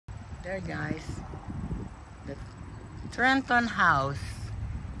There, guys. The Trenton House.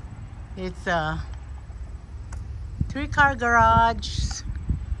 It's a 3-car garage,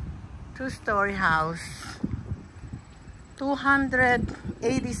 2-story house.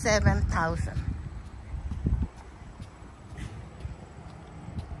 287,000.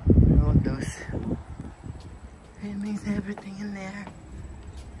 All those. It means everything in there.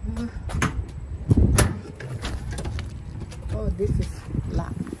 Oh, this is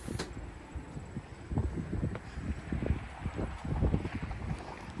locked.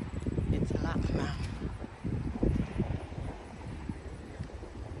 It's locked now.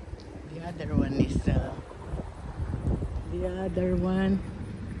 The other one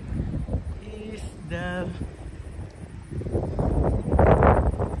is the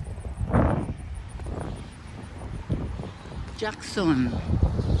Jackson.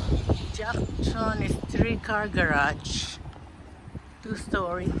 Jackson is 3-car garage,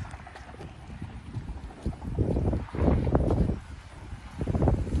 2-story.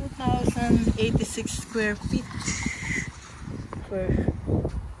 2,086 square feet. For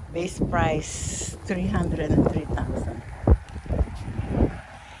base price 303,000.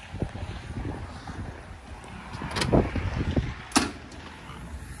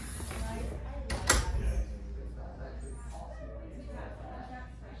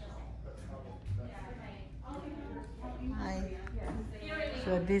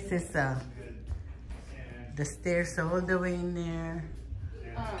 So this is the stairs all the way in there,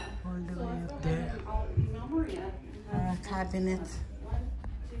 all the way up there. Cabinet,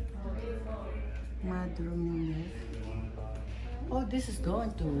 mudroom in there. Oh, this is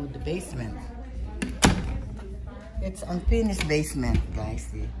going to the basement. It's unfinished basement, guys.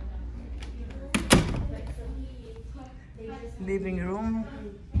 See? Living room.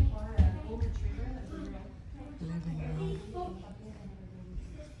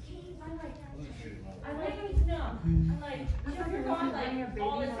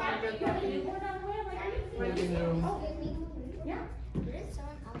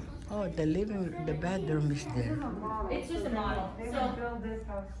 Oh, the bedroom is there. It's just a model. So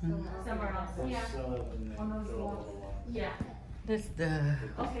somewhere else. Yeah. Yeah. That's the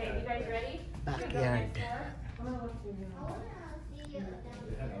Okay, you guys ready? backyard.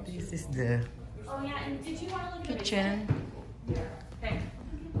 This is the Oh yeah, and did you want to look at kitchen. Okay.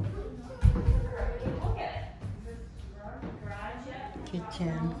 Look at it. Garage, yeah.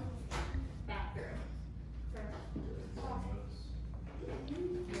 Kitchen.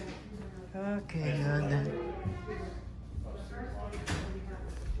 Okay, good.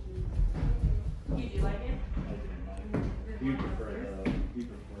 You do like it? You prefer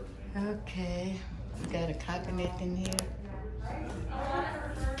Okay, it's got a cabinet in here.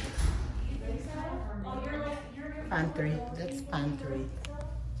 Pantry. That's pantry.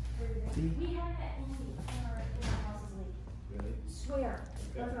 See? Swear.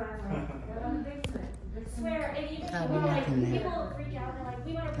 Swear, and even Cabinet in there. people freak out. They're like,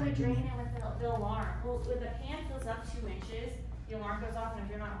 we want to put a drain in with the alarm. Well, when the pan fills up 2 inches, the alarm goes off, and if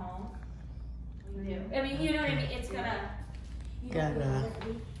you're not home, you do. I mean, you know what I mean? It's gonna. Got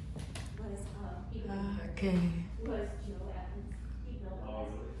okay.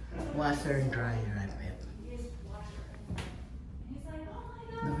 Washer and dryer, I bet.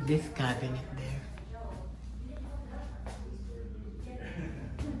 No, this cabinet there.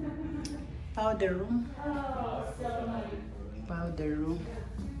 Powder room. Powder room.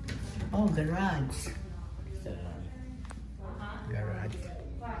 Oh, garage. Garage.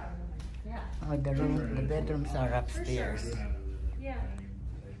 Oh, the bedrooms are upstairs. Yeah.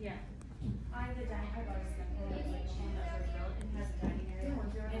 Yeah. I have the dining. I've always done it. It has a dining area,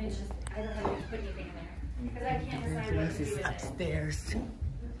 and it's just I don't have to put anything in there because I can't decide what This to do is with it. upstairs.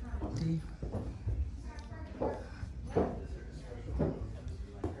 See?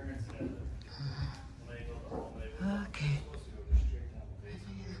 Okay.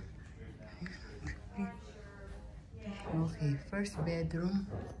 Okay, first bedroom.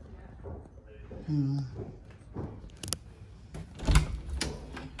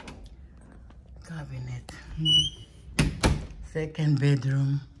 Cabinet. Second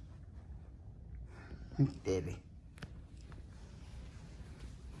bedroom. TV.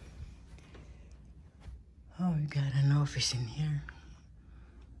 Oh, we got an office in here.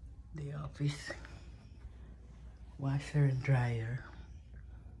 The office. Washer and dryer.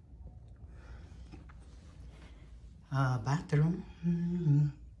 Bathroom.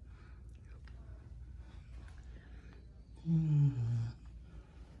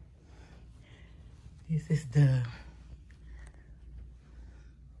 This is the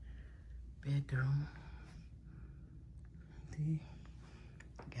bedroom. See?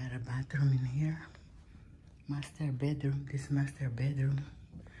 Got a bathroom in here. Master bedroom. This master bedroom.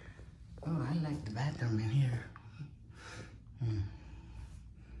 Oh, I like the bathroom in here.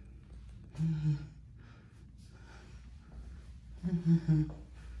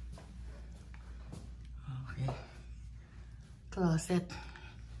 Okay. Closet.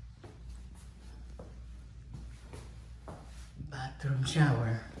 Bathroom,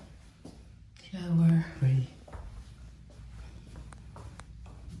 shower. Shower, free.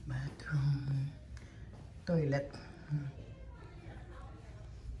 Bathroom. Toilet.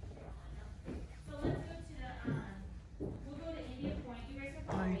 So let's go to the, we'll go to India Point. You guys are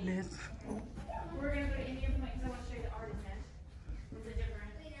following me? Toilet. We're gonna go to India Point because I want to show you the artisan. It's a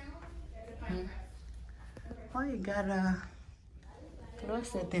different, it's a fine press. Oh, you got a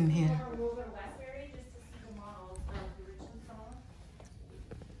closet in here. Or we'll go to Westbury just to see the models of the Richmond song.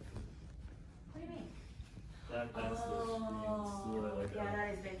 What do you mean? That's the screens, really like Yeah, a that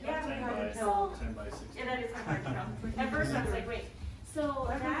is big. 10 Yeah, by, hard to tell. 10 by 16. Yeah, that is kind of hard to tell. At first I was like, wait, so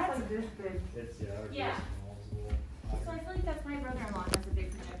that's, It's, yeah, our Yeah. small is a little so I feel like that's my brother-in-law has a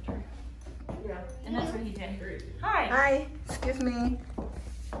big projector. Yeah. And that's what he did. Hi. Hi. Excuse me.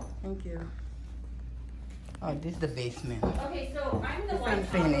 Thank you. Oh, this is the basement. Okay, so I'm the It's white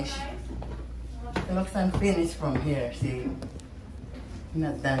unfinished. guys. It looks unfinished from here, see?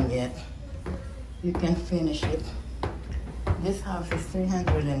 Not done yet. You can finish it. This house is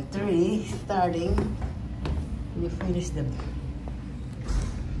 303 starting. You finish the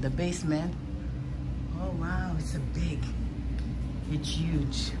basement. Oh wow, it's a big, it's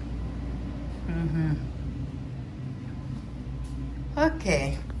huge.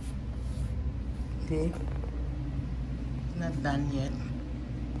 Okay. See? Not done yet.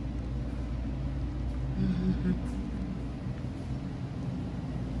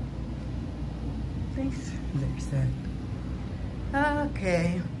 Thanks. There's that.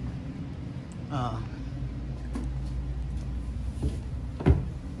 Okay. Oh.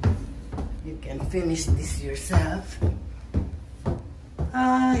 You can finish this yourself.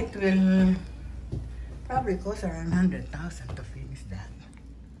 It will probably cost around 100,000 to finish that.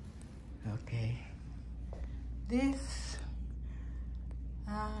 Okay. This,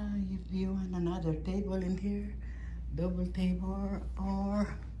 if you want another table in here, double table,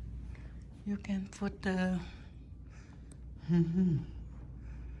 or you can put the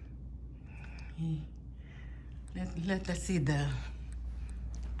let us see the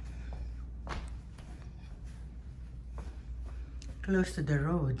close to the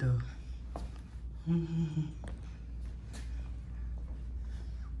road though.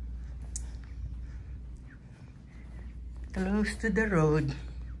 Close to the road.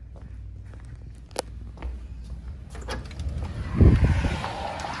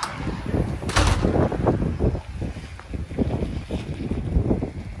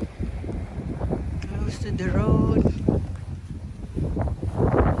 Close to the road.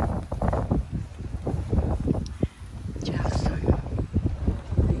 Jackson.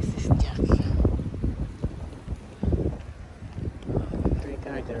 This is Jackson.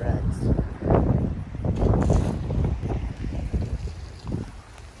 Three-car garage.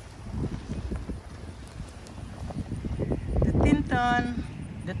 The Tinton,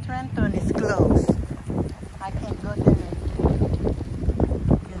 the Trenton is closed. I can't go there,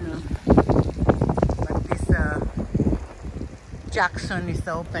 you know. But this Jackson is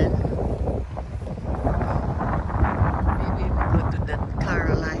open. Maybe we go to the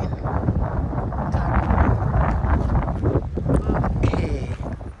Caroline. Okay.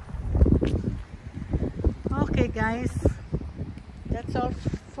 Okay, guys. That's all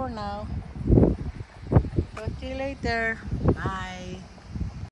for now. Talk to you later. Bye.